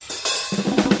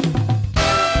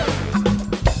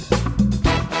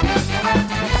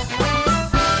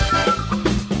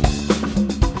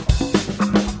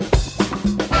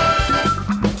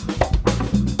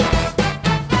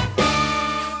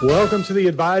Welcome to the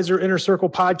Advisor Inner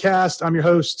Circle podcast. I'm your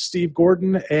host, Steve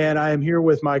Gordon, and I am here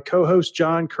with my co-host,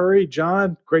 John Curry.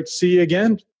 John, great to see you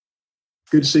again.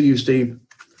 Good to see you, Steve.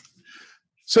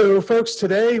 So, folks,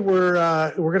 today we're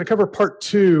going to cover part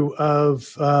two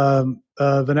of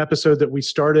an episode that we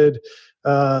started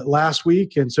last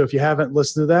week. And so if you haven't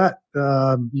listened to that,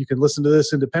 you can listen to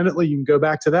this independently. You can go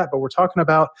back to that. But we're talking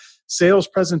about sales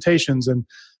presentations. And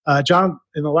John,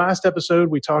 in the last episode,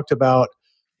 we talked about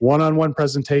one-on-one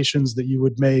presentations that you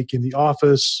would make in the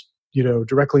office,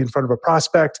 directly in front of a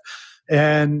prospect.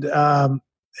 And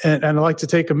I'd like to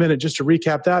take a minute just to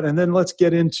recap that. And then let's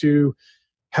get into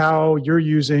how you're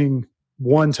using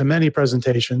one-to-many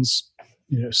presentations,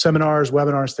 seminars,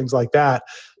 webinars, things like that,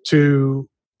 to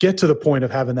get to the point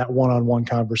of having that one-on-one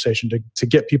conversation to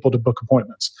get people to book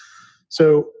appointments.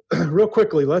 So real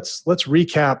quickly, let's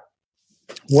recap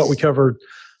what we covered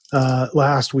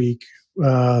last week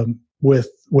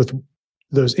with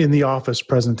those in the office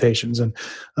presentations. And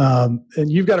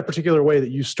you've got a particular way that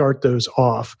you start those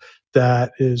off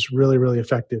that is really, really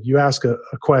effective. You ask a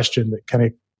question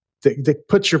that that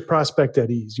puts your prospect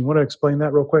at ease. You want to explain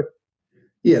that real quick?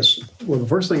 Yes. Well, the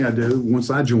first thing I do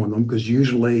once I join them, because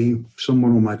usually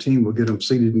someone on my team will get them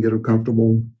seated and get them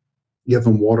comfortable, give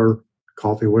them water,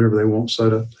 coffee, whatever they want,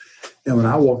 soda. And when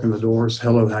I walk in the door, it's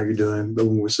hello, how you doing? But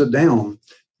when we sit down,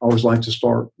 I always like to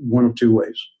start one of two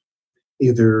ways.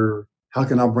 Either, how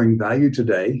can I bring value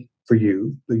today for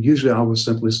you? But usually I would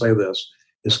simply say this: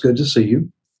 it's good to see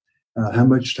you. How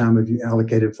much time have you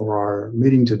allocated for our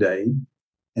meeting today?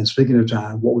 And speaking of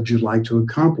time, what would you like to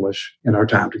accomplish in our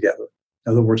time together?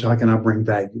 In other words, how can I bring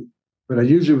value? But I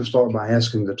usually would start by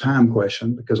asking the time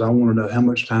question, because I want to know how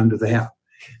much time do they have.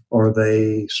 Are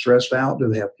they stressed out? Do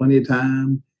they have plenty of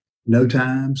time? No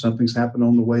time? Something's happened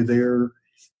on the way there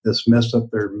that's messed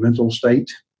up their mental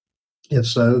state? If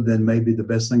so, then maybe the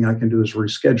best thing I can do is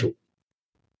reschedule.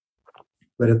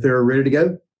 But if they're ready to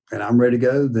go and I'm ready to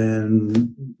go,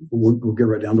 then we'll get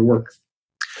right down to work.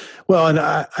 Well, and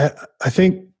I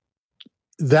think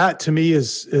that to me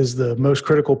is the most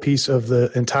critical piece of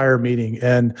the entire meeting.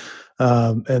 And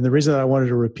the reason that I wanted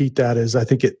to repeat that is I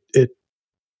think it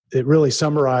really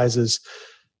summarizes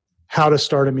how to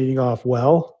start a meeting off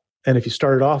well. And if you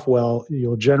start it off well,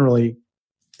 you'll generally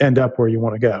end up where you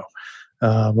want to go,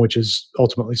 which is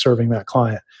ultimately serving that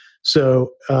client.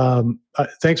 So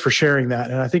thanks for sharing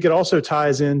that. And I think it also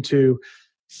ties into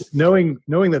knowing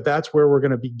that that's where we're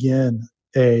going to begin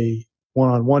a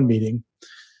one-on-one meeting.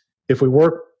 If we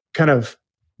work kind of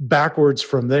backwards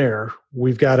from there,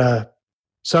 we've got to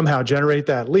somehow generate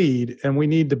that lead, and we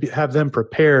need to have them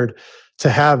prepared to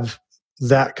have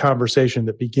that conversation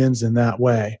that begins in that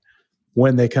way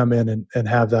when they come in and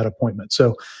have that appointment.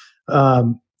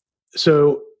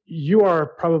 So you are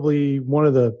probably one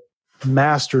of the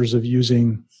masters of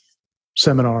using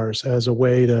seminars as a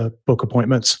way to book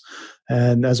appointments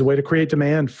and as a way to create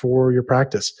demand for your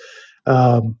practice.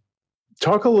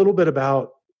 Talk a little bit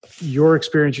about your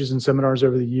experience using seminars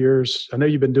over the years. I know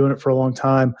you've been doing it for a long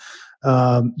time.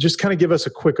 Just kind of give us a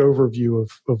quick overview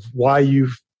of why you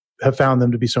have found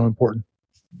them to be so important.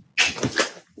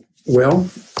 Well,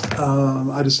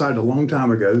 I decided a long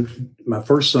time ago. My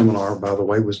first seminar, by the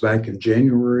way, was back in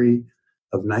January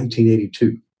of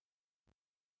 1982.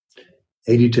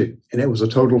 And it was a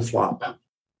total flop.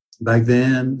 Back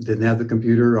then, didn't have the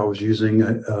computer. I was using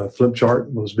a flip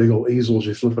chart, those big old easels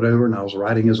you flip it over, and I was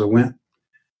writing as I went.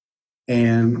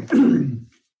 And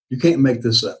you can't make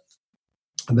this up.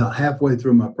 About halfway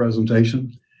through my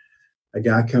presentation, a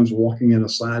guy comes walking in a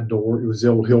side door. It was the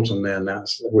old Hilton man now,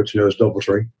 which is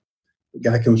Doubletree. The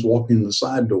guy comes walking in the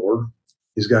side door.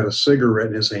 He's got a cigarette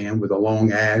in his hand with a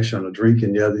long ash and a drink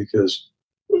in the other. He goes,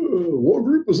 what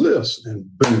group is this? And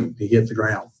boom, he hit the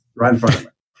ground right in front of me.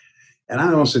 And I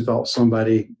honestly thought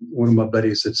one of my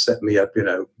buddies had set me up,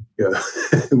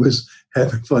 it was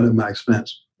having fun at my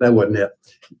expense. That wasn't it.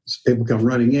 People come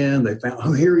running in. They found,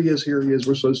 oh, here he is.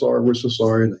 We're so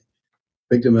sorry. And they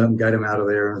picked him up and got him out of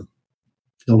there.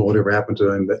 Don't know whatever happened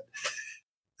to him, but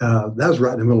that was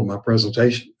right in the middle of my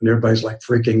presentation. And everybody's like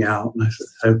freaking out. And I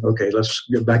said, okay, let's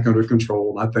get back under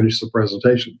control. And I finished the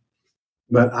presentation.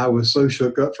 But I was so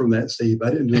shook up from that, Steve. I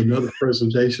didn't do another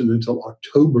presentation until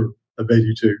October of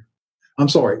 82. I'm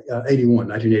sorry,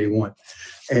 1981.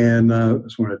 And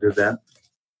that's when I did that.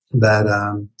 But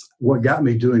what got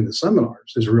me doing the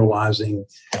seminars is realizing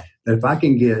that if I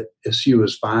can get as few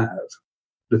as 5,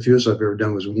 the fewest I've ever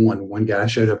done was one guy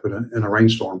showed up in a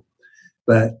rainstorm.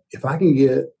 But if I can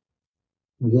get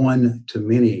one to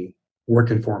many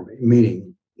working for me,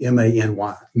 meaning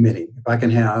M-A-N-Y, many, if I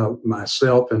can have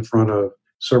myself in front of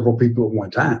several people at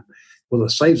one time, well, it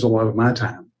saves a lot of my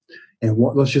time. And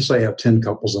let's just say I have 10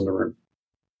 couples in the room.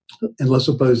 And let's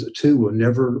suppose that 2 will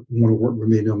never want to work with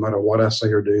me no matter what I say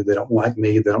or do. They don't like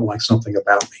me. They don't like something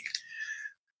about me.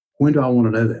 When do I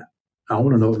want to know that? I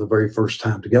want to know it the very first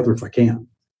time together if I can.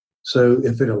 So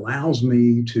if it allows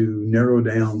me to narrow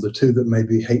down the 2 that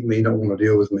maybe hate me, don't want to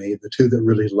deal with me, the 2 that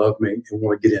really love me and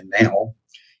want to get in now,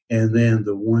 and then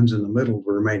the ones in the middle,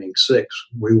 the remaining 6,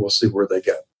 we will see where they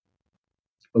go.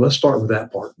 But let's start with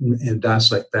that part and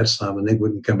dissect that some, and then we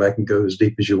can come back and go as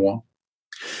deep as you want.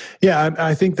 Yeah,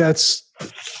 I think that's,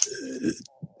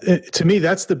 to me,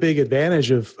 that's the big advantage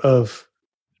of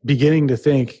beginning to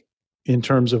think in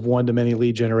terms of one-to-many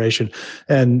lead generation.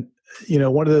 And,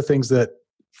 one of the things that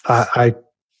I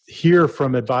hear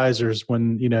from advisors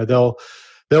when, they'll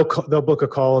book a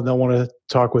call and they'll want to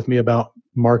talk with me about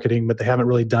marketing, but they haven't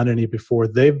really done any before.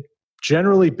 They've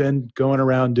generally been going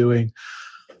around doing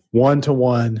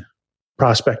one-to-one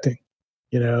prospecting.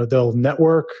 They'll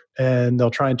network and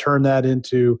they'll try and turn that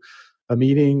into a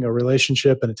meeting, a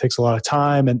relationship, and it takes a lot of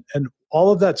time. And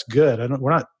all of that's good.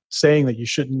 We're not saying that you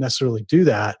shouldn't necessarily do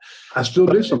that. I still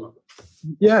do some of it.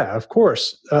 Yeah, of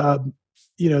course.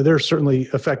 There are certainly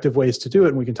effective ways to do it,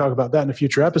 and we can talk about that in a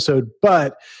future episode.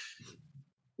 But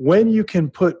when you can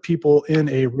put people in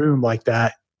a room like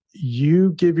that,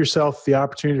 you give yourself the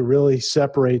opportunity to really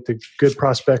separate the good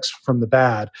prospects from the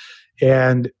bad.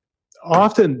 And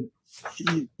often,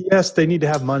 yes, they need to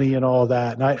have money and all of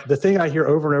that. And the thing I hear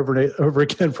over and over and over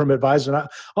again from advisors, and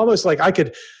almost like I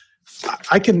can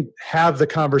have the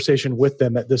conversation with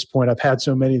them at this point. I've had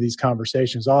so many of these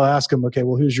conversations. I'll ask them, okay,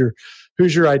 well, who's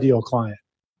your ideal client?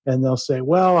 And they'll say,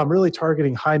 well, I'm really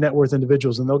targeting high net worth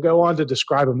individuals. And they'll go on to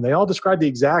describe them. They all describe the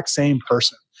exact same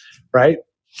person, right?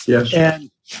 Yes. And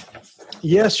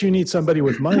yes, you need somebody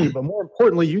with money, but more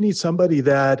importantly, you need somebody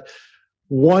that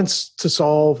wants to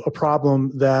solve a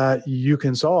problem that you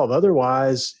can solve.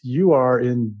 Otherwise, you are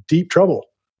in deep trouble.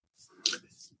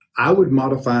 I would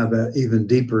modify that even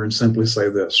deeper and simply say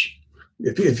this.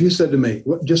 If you said to me,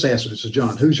 just ask me, so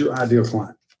John, who's your ideal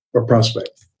client or prospect?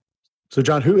 So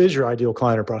John, who is your ideal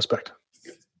client or prospect?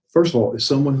 First of all, it's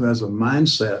someone who has a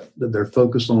mindset that they're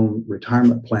focused on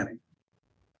retirement planning.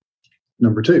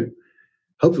 Number 2,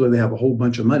 hopefully they have a whole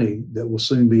bunch of money that will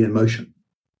soon be in motion.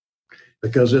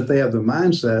 Because if they have the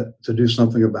mindset to do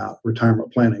something about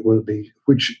retirement planning, whether it be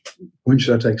when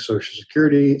should I take Social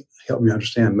Security, help me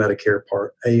understand Medicare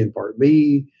Part A and Part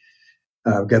B,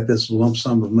 I've got this lump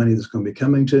sum of money that's going to be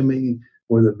coming to me,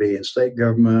 whether it be in state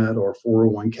government or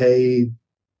 401k,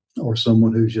 or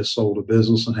someone who's just sold a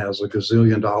business and has a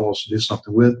gazillion dollars to do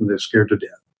something with, and they're scared to death.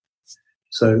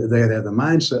 So they have the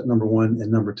mindset, number 1,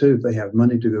 and number 2, if they have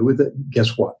money to go with it,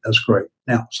 guess what? That's great.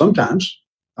 Now, sometimes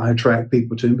I attract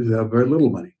people to me who have very little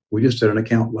money. We just did an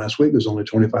account last week that was only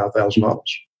 $25,000.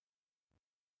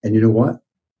 And you know what?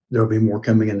 There'll be more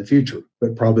coming in the future,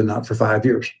 but probably not for 5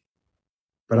 years.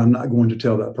 But I'm not going to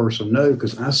tell that person no,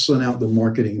 because I sent out the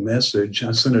marketing message.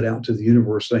 I sent it out to the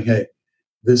universe saying, hey,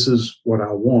 this is what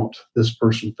I want. This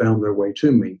person found their way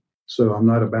to me. So I'm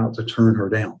not about to turn her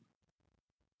down.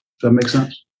 Does that make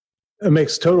sense? It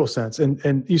makes total sense.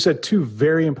 And you said 2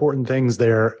 very important things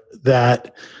there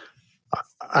that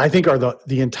I think are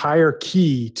the entire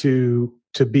key to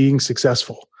being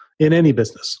successful in any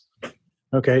business.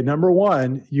 Okay. Number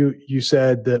 1, you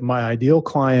said that my ideal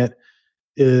client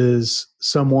is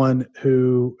someone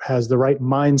who has the right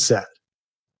mindset.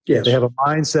 Yes. They have a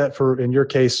mindset in your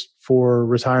case, for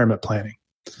retirement planning.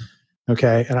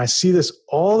 Okay. And I see this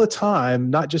all the time,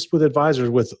 not just with advisors,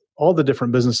 with all the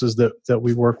different businesses that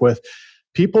we work with.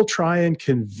 People try and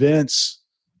convince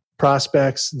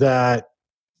prospects that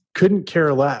couldn't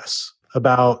care less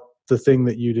about the thing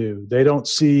that you do. They don't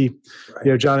see,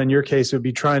 right. John, in your case, it would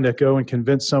be trying to go and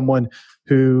convince someone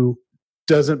who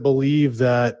doesn't believe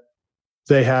that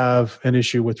they have an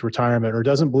issue with retirement or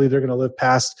doesn't believe they're going to live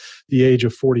past the age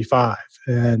of 45.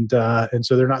 And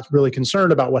so they're not really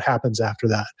concerned about what happens after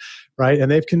that, right? And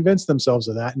they've convinced themselves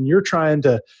of that. And you're trying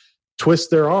to twist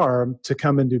their arm to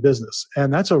come and do business.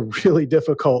 And that's a really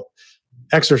difficult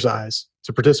exercise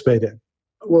to participate in.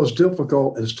 Well, it's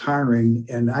difficult, it's tiring.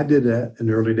 And I did that in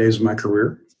the early days of my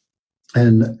career.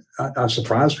 And I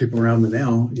surprise people around me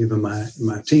now, even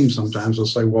my team sometimes will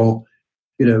say, well,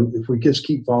 if we just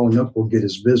keep following up, we'll get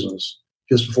his business.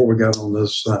 Just before we got on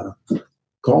this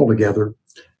call together,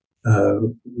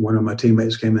 one of my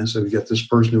teammates came in and said, we got this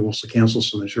person who wants to cancel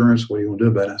some insurance. What do you want to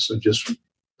do about it? I said, just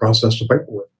process the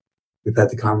paperwork. We've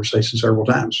had the conversation several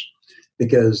times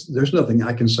because there's nothing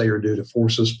I can say or do to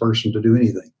force this person to do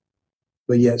anything.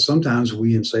 But yet sometimes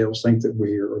we in sales think that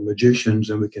we are magicians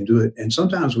and we can do it. And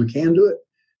sometimes we can do it,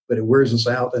 but it wears us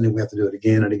out and then we have to do it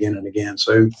again and again and again.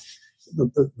 So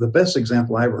the best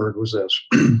example I ever heard was this.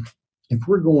 If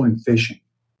we're going fishing,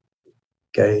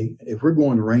 okay, if we're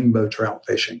going rainbow trout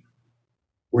fishing,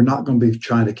 we're not going to be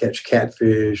trying to catch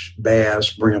catfish,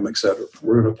 bass, brim, etc.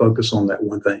 We're going to focus on that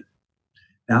one thing.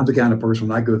 Now, I'm the kind of person,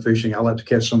 when I go fishing, I like to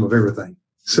catch some of everything.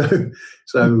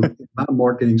 So my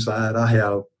marketing side, I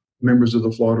have members of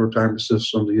the Florida retirement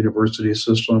system, the university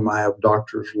system. I have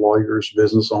doctors, lawyers,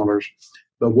 business owners.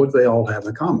 But what they all have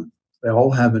in common? They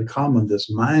all have in common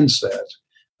this mindset.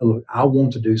 Look, I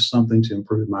want to do something to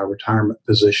improve my retirement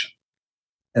position.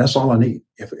 And that's all I need.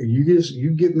 If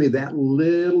you give me that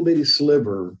little bitty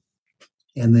sliver,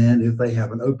 and then if they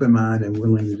have an open mind and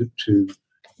willing to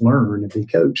learn and be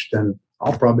coached, then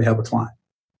I'll probably have a client.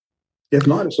 If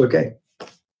not, it's okay.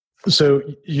 So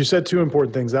you said two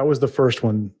important things. That was the first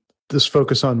one, this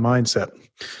focus on mindset.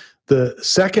 The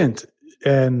second,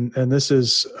 and this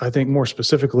is, I think, more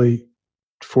specifically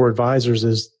for advisors,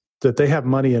 is that they have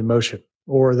money in motion,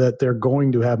 or that they're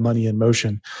going to have money in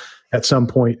motion at some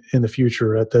point in the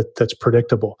future that's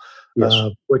predictable. Yes.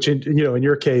 Which, in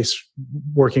your case,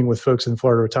 working with folks in the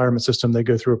Florida retirement system, they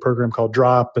go through a program called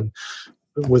DROP, and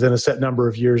within a set number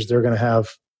of years, they're going to have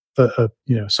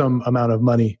some amount of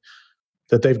money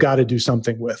that they've got to do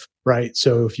something with, right?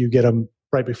 So if you get them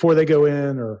right before they go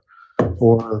in, or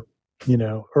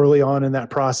early on in that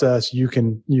process, you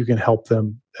can help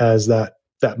them as that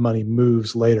money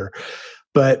moves later.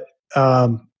 But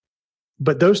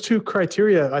those two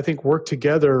criteria, I think, work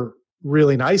together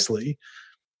really nicely.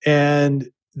 And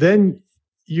then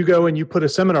you go and you put a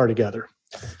seminar together.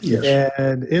 Yes.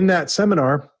 And in that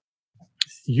seminar,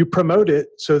 you promote it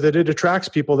so that it attracts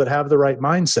people that have the right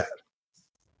mindset.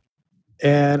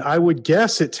 And I would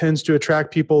guess it tends to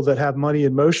attract people that have money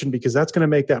in motion, because that's going to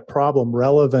make that problem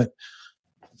relevant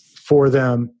for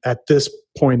them at this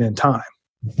point in time.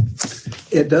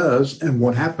 It does. And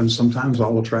what happens, sometimes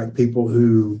I'll attract people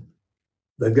who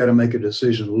they've got to make a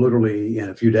decision literally in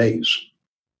a few days.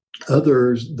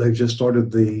 Others, they've just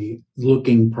started the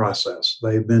looking process.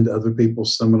 They've been to other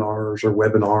people's seminars or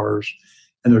webinars,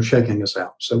 and they're checking us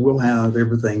out. So we'll have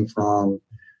everything from,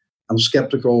 I'm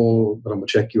skeptical, but I'm going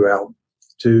to check you out,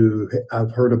 to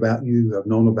I've heard about you, I've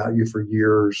known about you for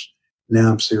years.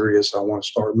 Now I'm serious. I want to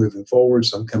start moving forward.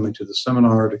 So I'm coming to the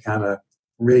seminar to kind of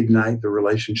reignite the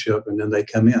relationship. And then they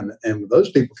come in. And when those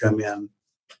people come in,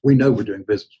 we know we're doing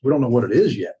business. We don't know what it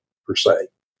is yet, per se.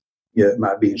 Yeah, it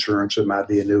might be insurance, it might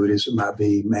be annuities, it might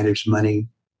be managed money,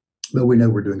 but we know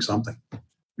we're doing something.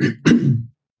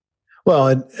 Well,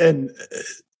 and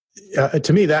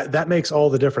to me, that makes all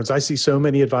the difference. I see so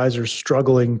many advisors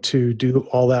struggling to do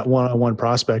all that one-on-one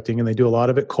prospecting, and they do a lot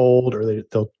of it cold, or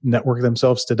they'll network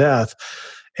themselves to death.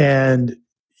 And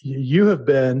you have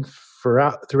been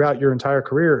throughout your entire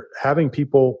career having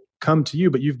people come to you,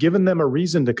 but you've given them a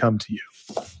reason to come to you.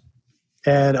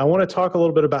 And I want to talk a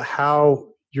little bit about how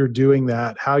you're doing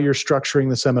that, how you're structuring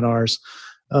the seminars,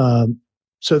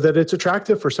 so that it's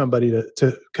attractive for somebody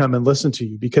to come and listen to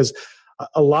you. Because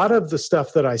a lot of the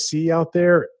stuff that I see out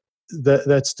there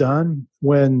that's done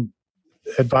when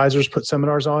advisors put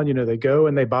seminars on, they go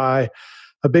and they buy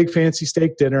a big fancy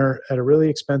steak dinner at a really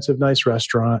expensive, nice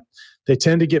restaurant. They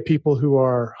tend to get people who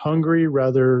are hungry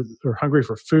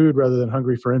for food rather than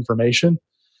hungry for information.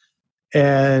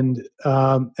 And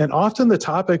often the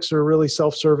topics are really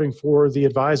self-serving for the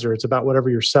advisor. It's about whatever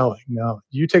you're selling. Now,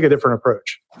 you take a different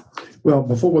approach. Well,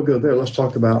 before we go there, let's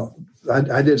talk about,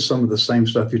 I did some of the same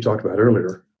stuff you talked about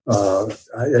earlier. I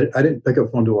didn't pick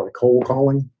up on do a lot of cold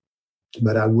calling,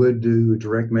 but I would do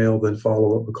direct mail, then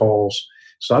follow up with calls.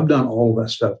 So I've done all of that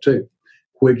stuff too,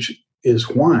 which is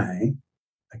why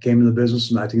I came in the business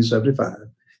in 1975.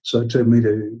 So it took me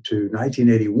to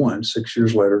 1981, 6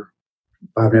 years later,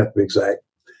 5.5 to be exact,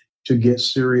 to get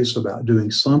serious about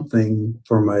doing something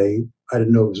I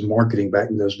didn't know it was marketing back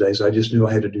in those days. I just knew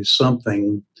I had to do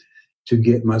something to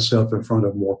get myself in front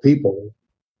of more people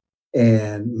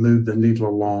and move the needle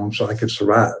along so I could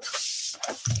survive.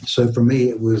 So for me,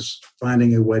 it was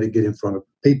finding a way to get in front of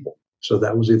people. So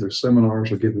that was either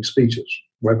seminars or giving speeches.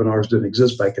 Webinars didn't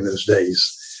exist back in those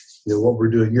days. What we're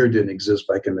doing here didn't exist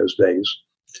back in those days.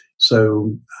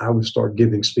 So I would start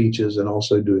giving speeches and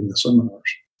also doing the seminars.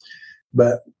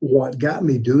 But what got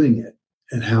me doing it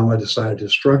and how I decided to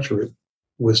structure it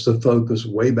was to focus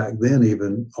way back then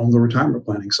even on the retirement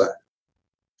planning side.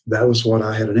 That was what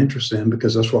I had an interest in,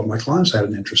 because that's what my clients had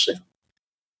an interest in.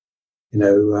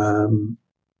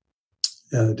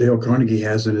 Dale Carnegie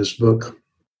has in his book,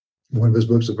 one of his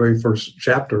books, the very first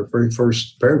chapter, very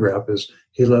first paragraph is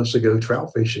he loves to go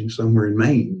trout fishing somewhere in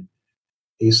Maine.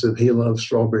 He said he loves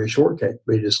strawberry shortcake,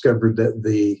 but he discovered that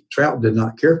the trout did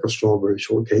not care for strawberry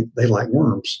shortcake. They like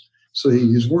worms. So he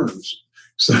used worms.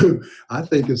 So I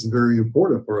think it's very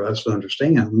important for us to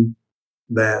understand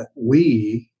that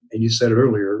we, and you said it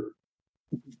earlier,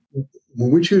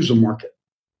 when we choose a market,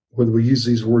 whether we use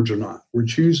these words or not, we're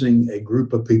choosing a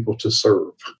group of people to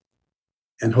serve.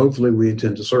 And hopefully we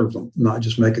intend to serve them, not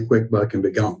just make a quick buck and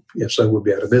be gone. If so, we'll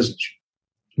be out of business.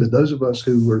 But those of us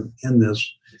who are in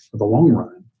this for the long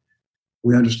run,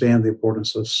 we understand the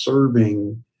importance of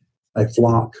serving a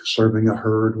flock, serving a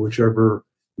herd, whichever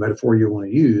metaphor you want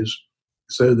to use,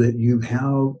 so that you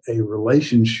have a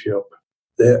relationship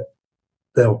that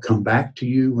they'll come back to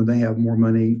you when they have more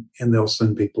money, and they'll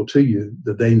send people to you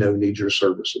that they know need your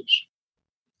services.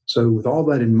 So with all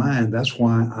that in mind, that's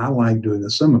why I like doing the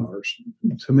seminars.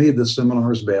 To me, the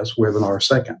seminar is best, webinar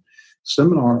second.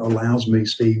 Seminar allows me,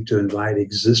 Steve, to invite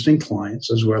existing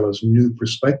clients as well as new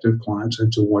prospective clients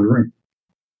into one room.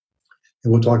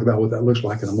 And we'll talk about what that looks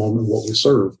like in a moment, what we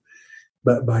serve.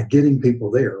 But by getting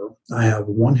people there, I have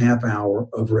 1/2 hour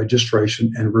of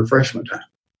registration and refreshment time.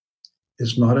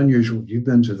 It's not unusual. You've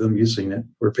been to them, you've seen it,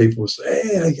 where people say,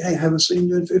 hey, I haven't seen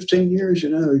you in 15 years.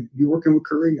 You working with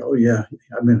Curry? Oh, yeah.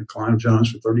 I've been a client of John's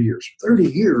for 30 years.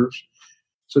 30 years?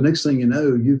 So next thing you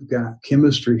know, you've got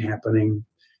chemistry happening.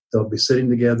 They'll be sitting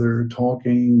together,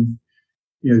 talking,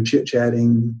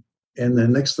 chit-chatting. And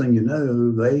then next thing you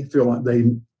know, they feel like they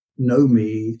know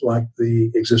me like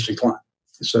the existing client.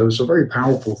 So it's a very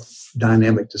powerful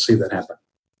dynamic to see that happen.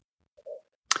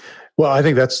 Well, I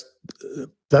think that's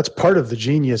part of the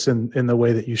genius in the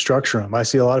way that you structure them. I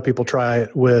see a lot of people try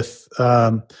it with,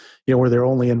 where they're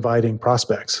only inviting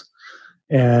prospects,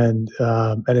 and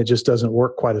it just doesn't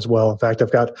work quite as well. In fact,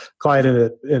 I've got a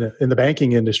client in the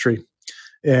banking industry,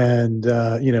 and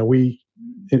we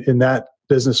in that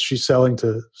business, she's selling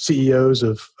to CEOs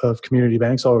of community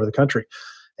banks all over the country.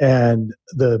 And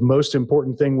the most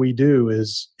important thing we do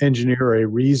is engineer a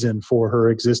reason for her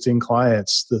existing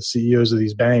clients, the CEOs of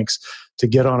these banks, to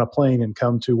get on a plane and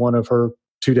come to one of her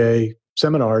 2-day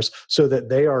seminars so that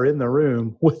they are in the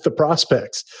room with the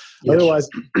prospects. Yes. Otherwise,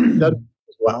 that doesn't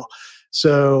as well.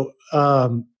 So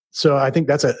I think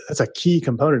that's a key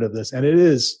component of this. And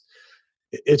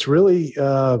it's really,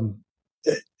 when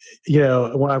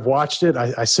I've watched it,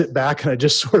 I sit back and I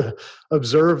just sort of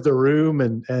observe the room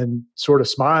and sort of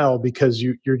smile, because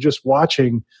you're just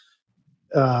watching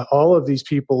all of these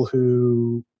people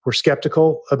who were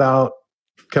skeptical about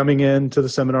coming into the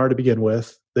seminar to begin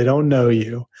with. They don't know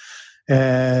you.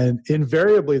 And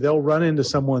invariably, they'll run into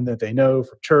someone that they know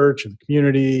from church and the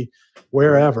community,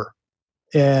 wherever.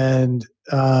 And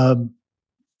all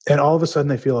of a sudden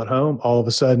they feel at home. All of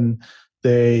a sudden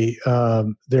they're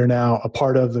now a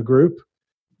part of the group.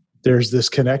 There's this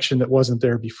connection that wasn't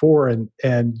there before. And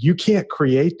you can't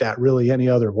create that really any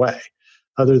other way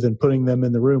other than putting them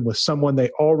in the room with someone they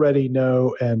already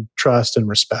know and trust and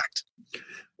respect.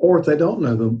 Or if they don't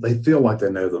know them, they feel like they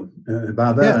know them. And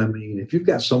by that, I mean, if you've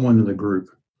got someone in the group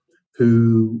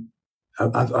who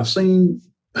I've seen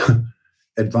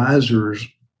advisors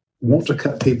want to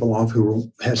cut people off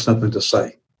who has something to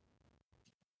say.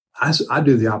 I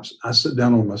do the opposite. I sit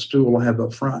down on my stool I have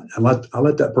up front and I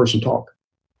let that person talk.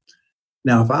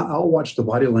 Now, if I'll watch the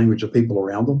body language of people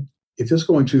around them. If it's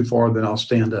going too far, then I'll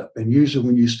stand up. And usually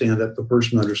when you stand up, the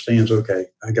person understands, okay,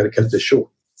 I got to cut this short.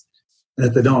 And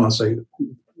if they don't, I'll say,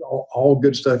 all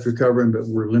good stuff you're covering, but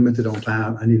we're limited on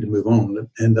time. I need to move on,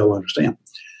 and they'll understand.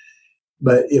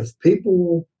 But if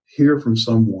people hear from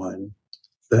someone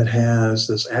that has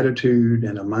this attitude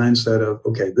and a mindset of,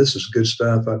 okay, this is good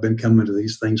stuff. I've been coming to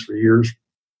these things for years.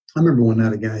 I remember one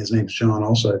night a guy, his name's John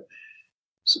also,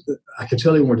 I could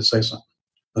tell he wanted to say something.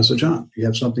 I said, John, you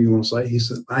have something you want to say? He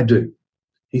said, I do.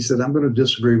 He said, I'm going to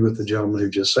disagree with the gentleman who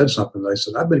just said something. They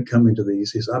said, I've been coming to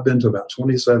these. He said, I've been to about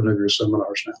 27 of your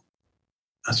seminars now.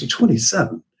 I said,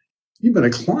 27? You've been a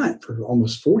client for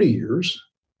almost 40 years.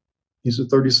 He said,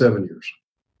 37 years.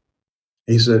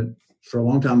 He said, for a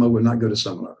long time, I would not go to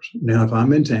seminars. Now, if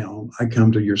I'm in town, I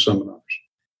come to your seminars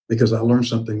because I learn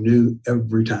something new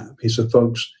every time. He said,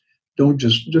 folks, don't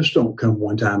just don't come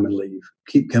one time and leave.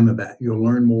 Keep coming back. You'll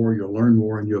learn more,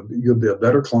 and you'll be a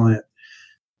better client.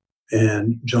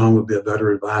 And John would be a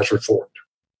better advisor for it.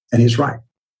 And he's right.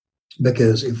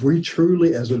 Because if we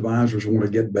truly, as advisors, want to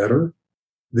get better,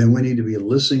 then we need to be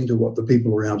listening to what the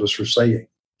people around us are saying,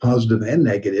 positive and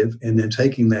negative, and then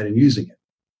taking that and using it.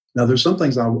 Now, there's some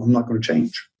things I'm not going to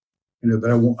change, but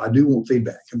I do want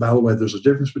feedback. And by the way, there's a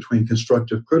difference between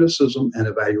constructive criticism and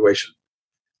evaluation.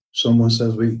 Someone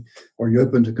says, are you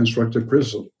open to constructive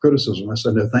criticism? I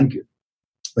said, no, thank you.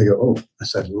 They go, oh, I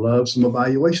said, love some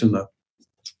evaluation, though.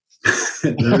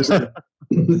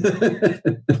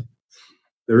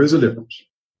 There is a difference.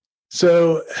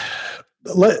 So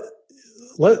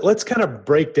let's kind of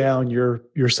break down your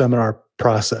seminar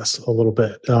process a little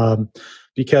bit,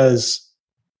 because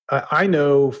I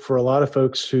know for a lot of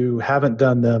folks who haven't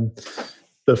done them,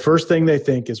 the first thing they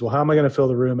think is, well, how am I going to fill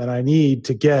the room? And I need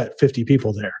to get 50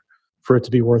 people there for it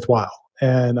to be worthwhile.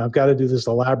 And I've got to do this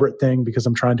elaborate thing because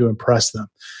I'm trying to impress them.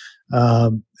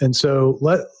 And so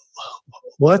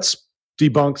let's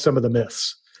debunk some of the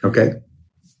myths. Okay.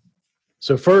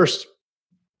 So first,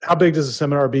 how big does a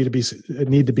seminar need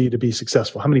to be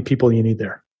successful? How many people do you need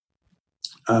there?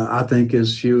 I think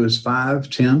as few as 5,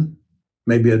 10,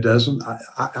 maybe a dozen.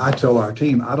 I tell our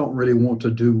team, I don't really want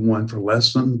to do one for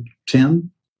less than 10.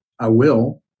 I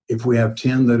will if we have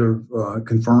 10 that are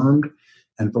confirmed,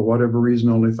 and for whatever reason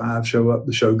only 5 show up,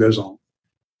 the show goes on.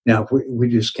 Now, if we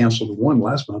just canceled one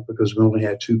last month because we only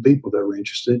had 2 people that were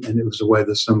interested, and it was the way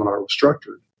the seminar was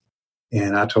structured.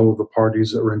 And I told the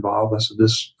parties that were involved, I said,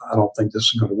 I don't think this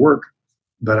is going to work,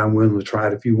 but I'm willing to try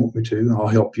it if you want me to. I'll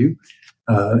help you.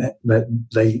 But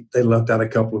they left out a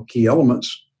couple of key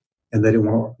elements, and they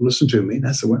didn't want to listen to me. And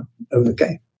I said, well,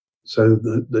 okay. So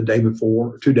the day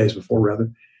before, 2 days before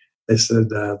rather, they said,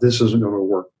 this isn't going to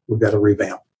work. We've got to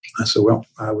revamp. I said, well,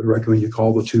 I would recommend you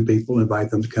call the 2 people,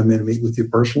 invite them to come in and meet with you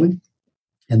personally,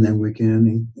 and then we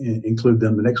can include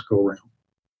them the next go around.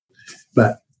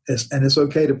 But it's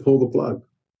okay to pull the plug,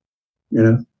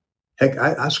 Heck,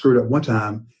 I screwed up one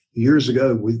time years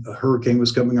ago. A hurricane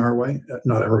was coming our way,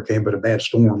 not a hurricane, but a bad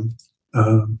storm.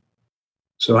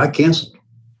 So I canceled.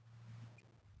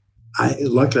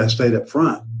 Luckily I stayed up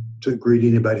front to greet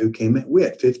anybody who came in. We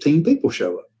had 15 people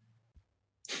show up.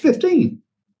 15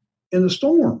 in the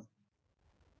storm.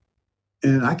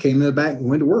 And I came in the back and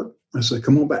went to work. I said,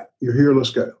 come on back. You're here.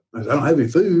 Let's go. I said, I don't have any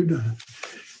food.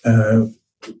 I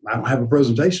don't have a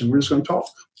presentation. We're just going to talk.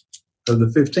 So the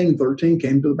 15, 13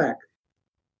 came to the back.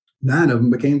 9 of them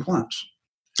became clients.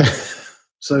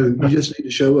 So you just need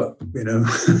to show up,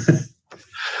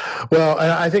 Well,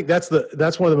 I think that's one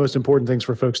of the most important things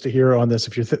for folks to hear on this.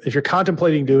 If you're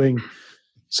contemplating doing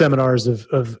seminars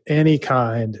of any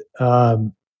kind,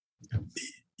 don't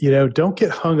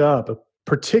get hung up,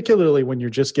 particularly when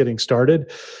you're just getting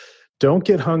started. Don't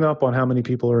get hung up on how many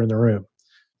people are in the room,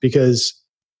 because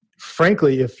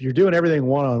frankly, if you're doing everything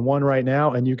one-on-one right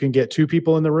now and you can get 2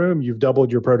 people in the room, you've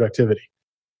doubled your productivity.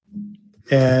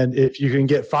 And if you can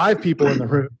get 5 people in the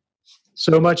room,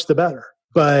 so much the better.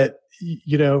 But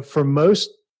for most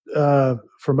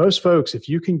folks, if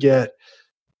you can get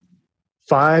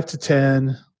 5 to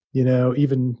 10,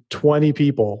 even 20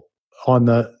 people on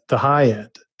the high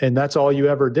end, and that's all you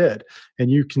ever did, and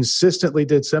you consistently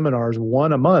did seminars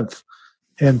 1 a month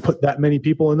and put that many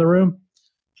people in the room,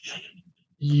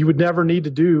 you would never need to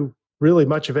do really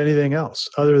much of anything else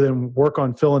other than work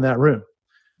on filling that room.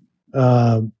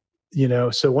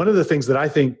 So one of the things that I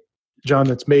think, John,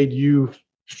 that's made you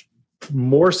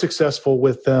more successful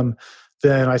with them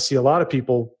than I see a lot of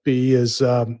people be is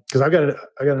because I got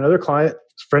another client,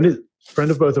 friend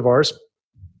of both of ours,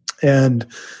 and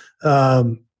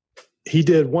he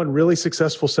did one really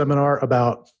successful seminar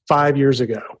about 5 years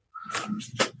ago,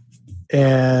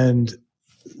 and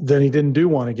then he didn't do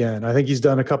one again. I think he's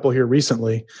done a couple here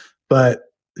recently, but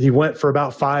he went for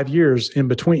about 5 years in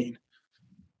between,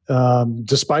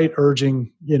 despite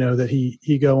urging, that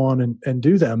he go on and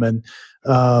do them. And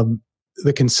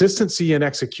the consistency and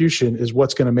execution is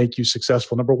what's going to make you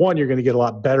successful. Number one, you're going to get a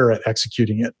lot better at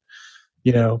executing it.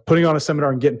 Putting on a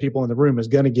seminar and getting people in the room is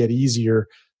going to get easier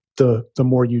the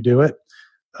more you do it.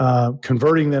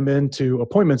 Converting them into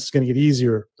appointments is going to get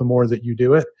easier the more that you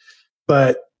do it.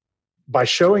 But by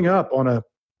showing up on a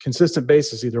consistent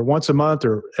basis, either once a month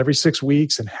or every 6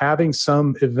 weeks, and having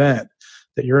some event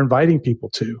that you're inviting people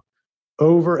to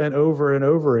over and over and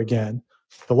over again,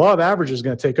 the law of averages is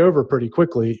going to take over pretty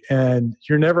quickly, and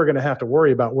you're never going to have to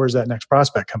worry about where's that next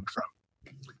prospect coming from.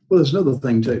 Well, there's another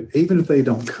thing too. Even if they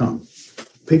don't come,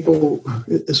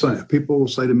 it's funny. People will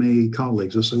say to me,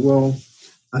 colleagues, they'll say, well,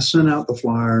 I sent out the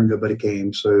flyer and nobody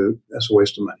came, so that's a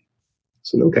waste of money. I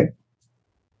said, okay.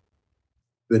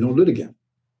 Then don't do it again.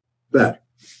 But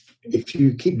if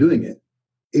you keep doing it,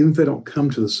 even if they don't come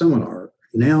to the seminar,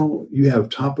 now you have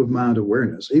top of mind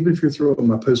awareness. Even if you're throwing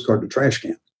my postcard to trash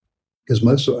can, because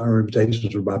most of our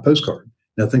invitations are by postcard.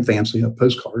 Nothing fancy, a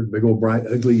postcard, big old bright,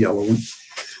 ugly yellow one,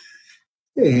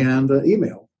 and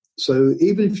email. So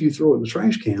even if you throw it in the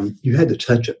trash can, you had to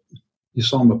touch it. You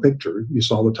saw my picture, you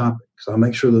saw the topic. So I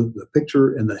make sure that the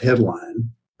picture and the headline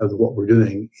of what we're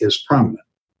doing is prominent.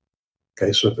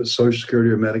 Okay, so if it's Social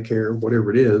Security or Medicare, whatever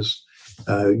it is,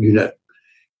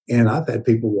 And I've had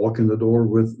people walk in the door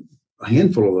with a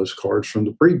handful of those cards from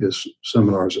the previous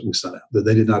seminars that we sent out that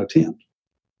they did not attend.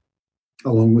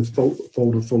 along with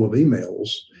folder full of emails.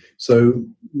 So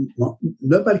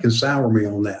nobody can sour me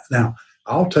on that. Now,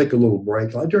 I'll take a little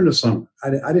break. Like during the summer, I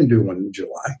didn't do one in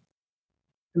July.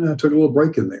 And I took a little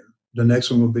break in there. The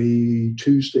next one will be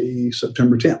Tuesday,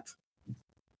 September 10th.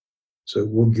 So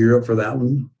we'll gear up for that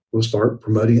one. We'll start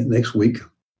promoting it next week.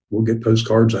 We'll get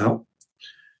postcards out.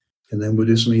 And then we'll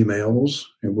do some emails,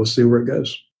 and we'll see where it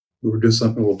goes. We'll do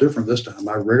something a little different this time.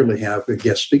 I rarely have a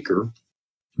guest speaker,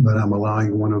 but I'm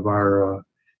allowing one of our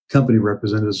company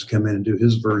representatives to come in and do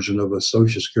his version of a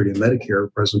Social Security and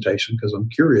Medicare presentation because I'm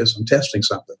curious. I'm testing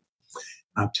something.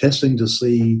 I'm testing to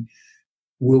see,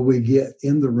 will we get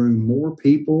in the room more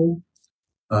people,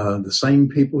 the same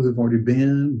people who've already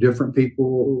been, different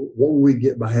people? What will we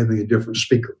get by having a different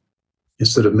speaker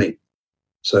instead of me?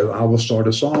 So I will start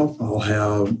us off. I'll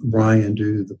have Brian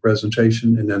do the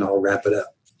presentation, and then I'll wrap it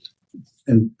up.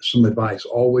 And some advice: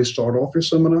 always start off your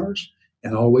seminars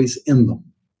and always end them.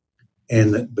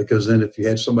 And because then if you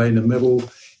had somebody in the middle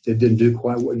that didn't do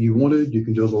quite what you wanted, you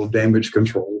can do a little damage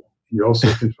control. You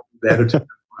also control the attitude.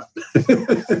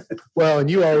 Well,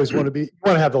 and you always want to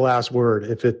have the last word.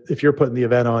 If you're putting the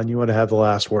event on, you want to have the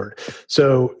last word.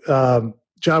 So,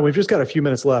 John, we've just got a few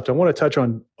minutes left. I want to touch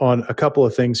on a couple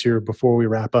of things here before we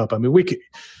wrap up. I mean,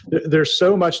 there's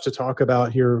so much to talk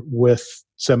about here with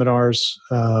seminars.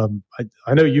 I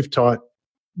know you've taught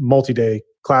multi-day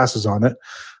classes on it.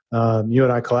 You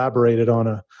and I collaborated on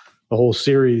a whole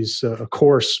series, a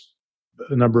course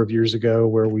a number of years ago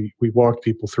where we walked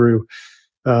people through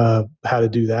how to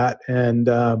do that. And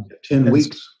 10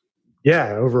 weeks.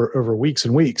 Yeah, over weeks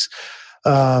and weeks.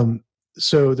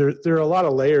 So there are a lot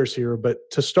of layers here, but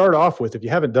to start off with, if you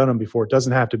haven't done them before, it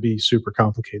doesn't have to be super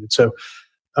complicated. So,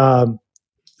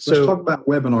 let's talk about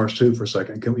webinars too for a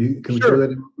second. Can we Sure. throw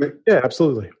that in? Yeah,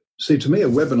 absolutely. See, to me, a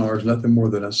webinar is nothing more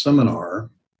than a seminar.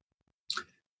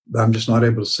 I'm just not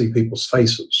able to see people's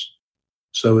faces.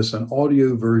 So it's an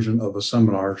audio version of a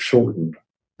seminar shortened.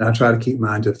 And I try to keep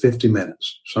mine to 50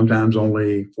 minutes, sometimes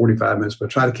only 45 minutes, but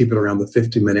try to keep it around the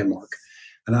 50-minute mark.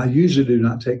 And I usually do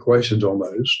not take questions on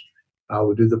those. I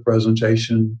would do the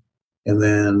presentation and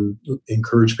then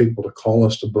encourage people to call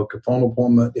us to book a phone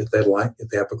appointment if they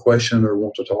have a question or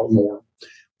want to talk more.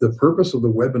 The purpose of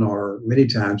the webinar many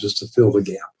times is to fill the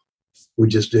gap. We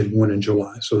just did one in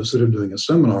July. So instead of doing a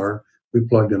seminar, we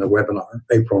plugged in a webinar.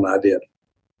 April and I did.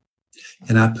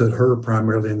 And I put her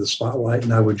primarily in the spotlight,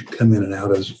 and I would come in and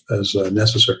out as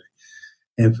necessary.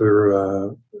 And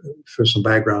for some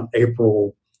background,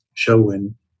 April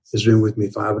Showin has been with me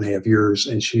 5.5 years,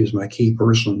 and she is my key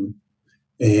person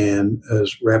and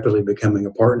is rapidly becoming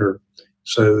a partner.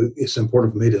 So it's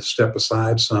important for me to step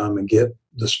aside some and get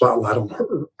the spotlight on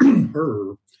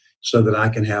her so that I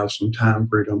can have some time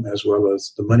freedom as well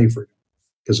as the money freedom.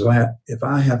 Because if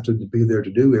I have to be there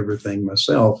to do everything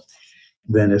myself,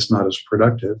 then it's not as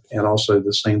productive. And also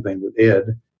the same thing with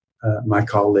Ed, my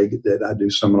colleague that I do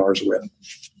seminars with,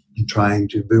 and trying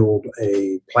to build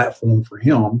a platform for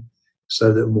him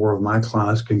so that more of my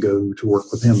clients can go to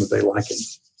work with him if they like him.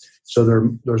 So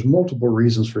there's multiple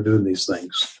reasons for doing these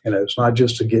things. You know, it's not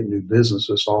just to get new business.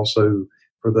 It's also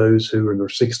for those who are in their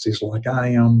 60s like I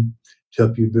am, to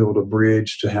help you build a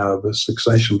bridge to have a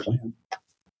succession plan.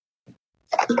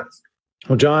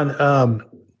 Well, John,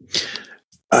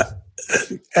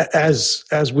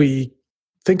 as we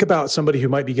think about somebody who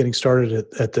might be getting started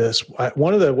at this,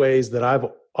 one of the ways that I've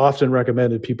often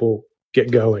recommended people get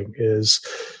going is,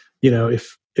 you know,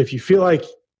 if you feel like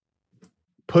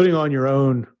putting on your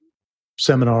own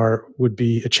seminar would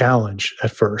be a challenge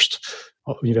at first,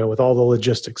 you know, with all the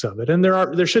logistics of it. And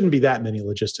there shouldn't be that many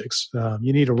logistics.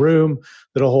 You need a room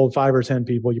that'll hold 5 or 10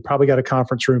 people. You probably got a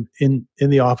conference room in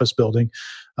the office building.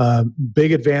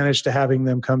 Big advantage to having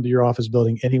them come to your office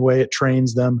building anyway. It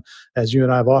trains them, as you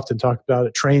and I have often talked about,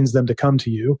 it trains them to come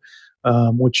to you,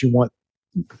 which you want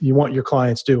your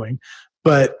clients doing.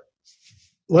 But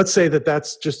let's say that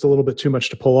that's just a little bit too much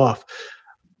to pull off.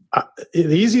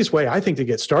 The easiest way I think to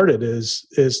get started is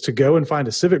to go and find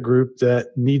a civic group that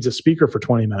needs a speaker for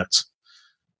 20 minutes.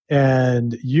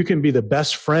 And you can be the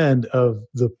best friend of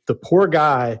the poor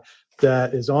guy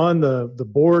that is on the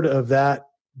board of that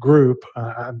group.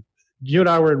 You and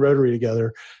I were in Rotary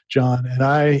together, John, and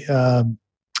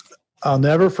I'll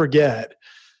never forget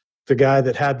the guy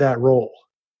that had that role.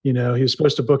 You know, he was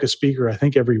supposed to book a speaker, I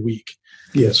think, every week.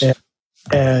 Yes.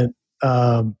 And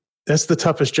that's the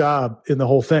toughest job in the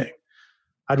whole thing.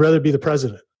 I'd rather be the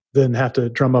president than have to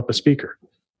drum up a speaker,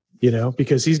 you know,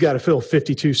 because he's got to fill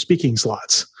 52 speaking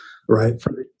slots, right,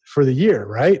 for the year,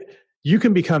 right? You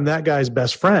can become that guy's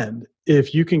best friend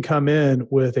if you can come in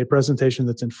with a presentation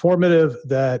that's informative,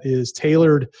 that is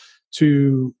tailored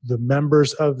to the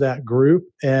members of that group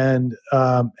and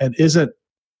isn't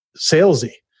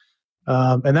salesy.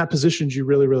 And that positions you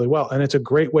really, really well. And it's a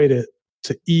great way to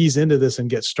ease into this and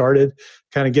get started,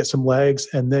 kind of get some legs,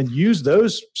 and then use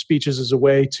those speeches as a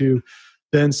way to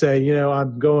then say,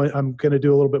 I'm going to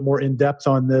do a little bit more in depth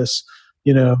on this,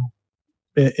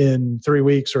 in 3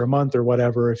 weeks or a month or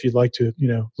whatever. If you'd like to,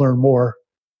 learn more,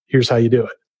 here's how you do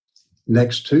it.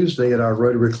 Next Tuesday at our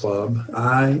Rotary Club,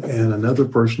 I and another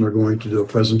person are going to do a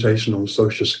presentation on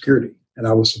Social Security. And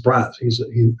I was surprised. He's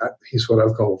what I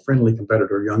would call a friendly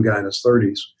competitor, a young guy in his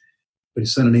 30s. But he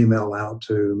sent an email out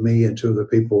to me and 2 other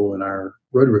people in our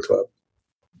Rotary Club.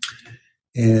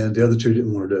 And the other 2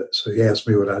 didn't want to do it. So he asked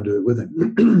me would I do it with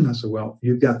him. I said, well,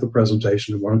 you've got the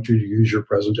presentation. Why don't you use your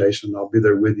presentation? I'll be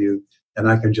there with you. And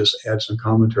I can just add some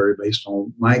commentary based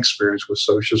on my experience with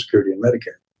Social Security and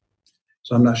Medicare.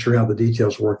 So I'm not sure how the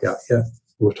details work out yet.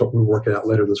 We'll work it out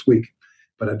later this week.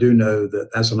 But I do know that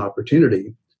that's an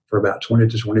opportunity for about 20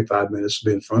 to 25 minutes to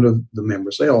be in front of the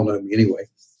members. They all know me anyway.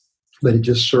 But it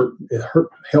just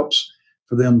helps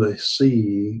for them to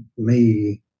see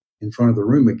me in front of the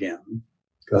room again.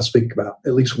 Because I speak about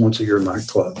at least once a year in my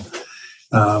club.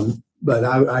 But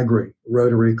I agree.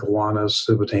 Rotary, Kiwanis,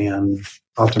 Civitan,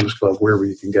 Optimist Club, wherever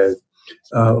you can go.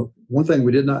 One thing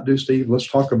we did not do, Steve, let's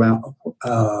talk about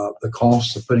the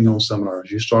cost of putting on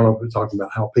seminars. You start off with talking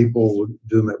about how people would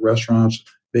do them at restaurants,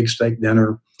 big steak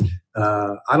dinner.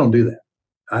 I don't do that.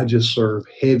 I just serve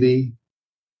heavy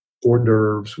hors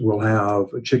d'oeuvres. We'll have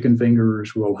chicken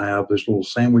fingers. We'll have those little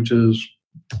sandwiches.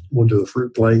 We'll do a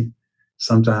fruit plate,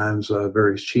 sometimes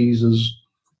various cheeses.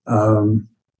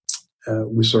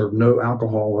 We serve no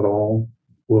alcohol at all.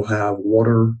 We'll have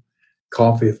water,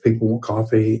 coffee if people want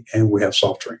coffee, and we have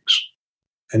soft drinks.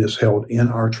 And it's held in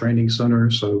our training center.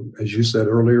 So as you said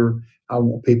earlier, I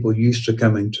want people used to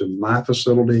coming to my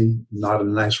facility, not a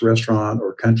nice restaurant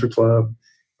or country club.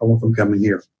 I want them coming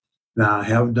here. Now, I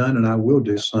have done and I will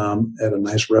do some at a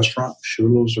nice restaurant,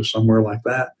 Shula's or somewhere like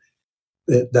that.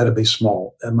 That'll be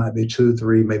small. That might be 2,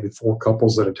 3, maybe 4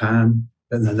 couples at a time.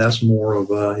 And then that's more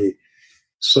of a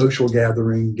social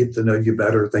gathering, get to know you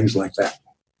better, things like that.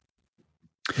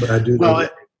 But I do. Well,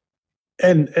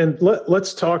 and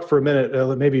let's talk for a minute.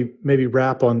 Maybe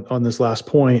wrap on this last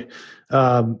point.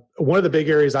 One of the big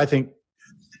areas I think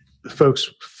folks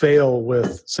fail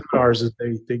with seminars is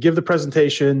they give the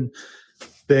presentation,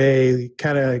 they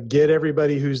kind of get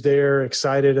everybody who's there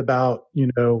excited about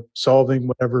solving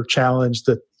whatever challenge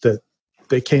that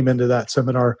they came into that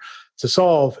seminar to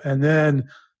solve, and then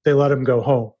they let them go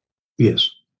home. Yes.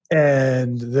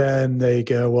 And then they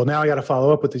go, well, now I got to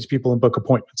follow up with these people and book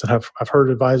appointments. And I've heard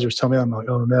advisors tell me, I'm like,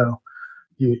 oh no,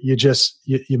 you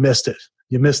missed it.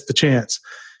 You missed the chance.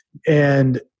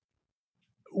 And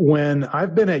when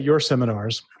I've been at your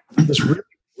seminars, this really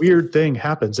weird thing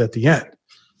happens at the end.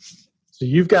 So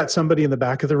you've got somebody in the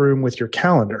back of the room with your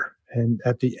calendar. And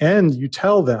at the end, you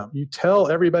tell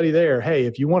everybody there, hey,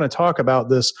 if you want to talk about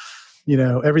this,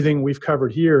 everything we've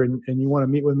covered here and you want to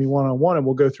meet with me one-on-one and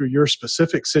we'll go through your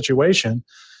specific situation,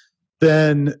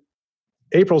 then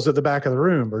April's at the back of the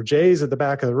room or Jay's at the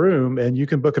back of the room and you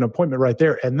can book an appointment right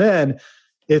there. And then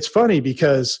it's funny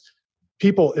because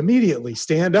people immediately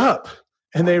stand up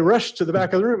and they rush to the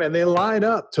back of the room and they line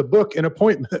up to book an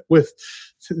appointment with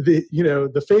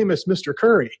the famous Mr.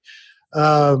 Curry.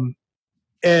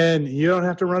 And you don't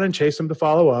have to run and chase them to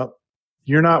follow up.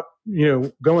 You're not,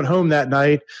 going home that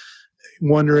night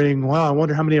wondering, well, I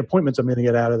wonder how many appointments I'm going to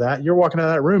get out of that. You're walking out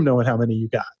of that room knowing how many you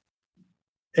got.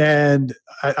 And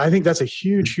I think that's a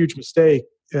huge, huge mistake.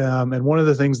 And one of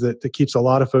the things that keeps a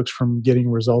lot of folks from getting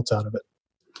results out of it.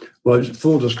 Well,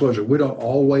 full disclosure, we don't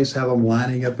always have them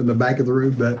lining up in the back of the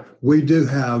room, but we do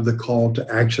have the call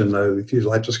to action, though. If you'd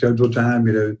like to schedule a time,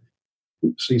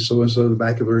 see so-and-so in the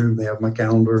back of the room, they have my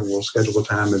calendar, and we'll schedule a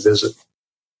time and visit.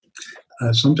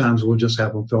 Sometimes we'll just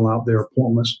have them fill out their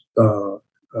appointments,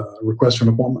 request for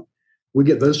an appointment. We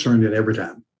get those turned in every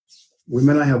time. We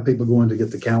may not have people going to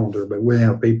get the calendar, but we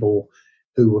have people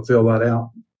who will fill that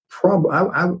out. Probably,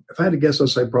 if I had to guess, I'd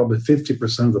say probably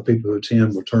 50% of the people who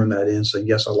attend will turn that in, saying,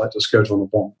 yes, I'd like to schedule an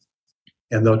appointment.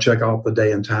 And they'll check off the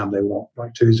day and time they want,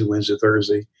 like Tuesday, Wednesday,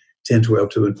 Thursday, 10, 12,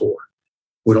 2, and 4.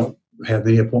 We don't have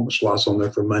any appointment slots on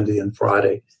there for Monday and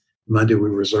Friday. Monday we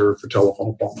reserve for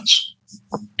telephone appointments.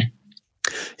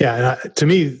 Yeah, and to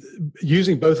me,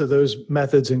 using both of those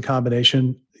methods in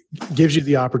combination gives you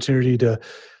the opportunity to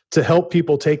help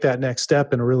people take that next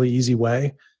step in a really easy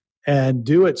way and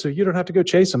do it so you don't have to go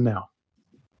chase them now.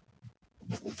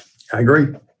 I agree.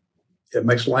 It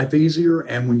makes life easier,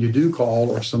 and when you do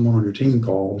call or someone on your team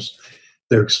calls,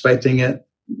 they're expecting it.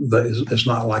 It's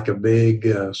not like a big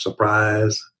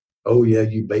surprise. oh yeah,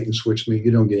 you bait and switch me.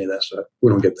 You don't get any of that stuff. We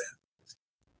don't get that.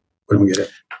 We don't get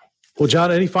it. Well,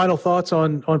 John, any final thoughts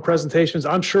on presentations?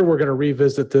 I'm sure we're going to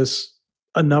revisit this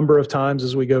a number of times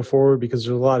as we go forward because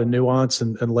there's a lot of nuance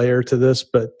and layer to this.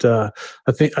 But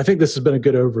I think this has been a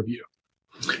good overview.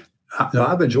 No,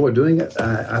 I've enjoyed doing it.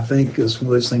 I think it's one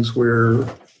of those things where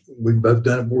we've both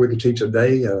done it where we could teach a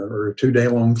day or a 2-day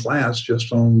long class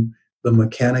just on the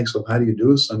mechanics of how do you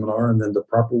do a seminar and then the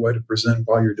proper way to present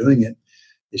while you're doing it.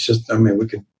 It's just, I mean, we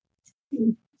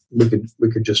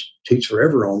could just teach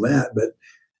forever on that.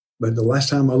 But the last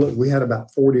time I looked, we had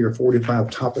about 40 or 45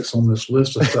 topics on this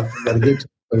list of stuff we got to get to.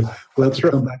 So we'll have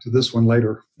to come back to this one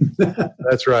later.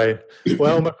 That's right.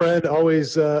 Well, my friend,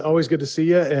 always good to see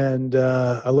you, and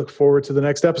I look forward to the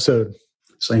next episode.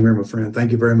 Same here, my friend.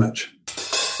 Thank you very much.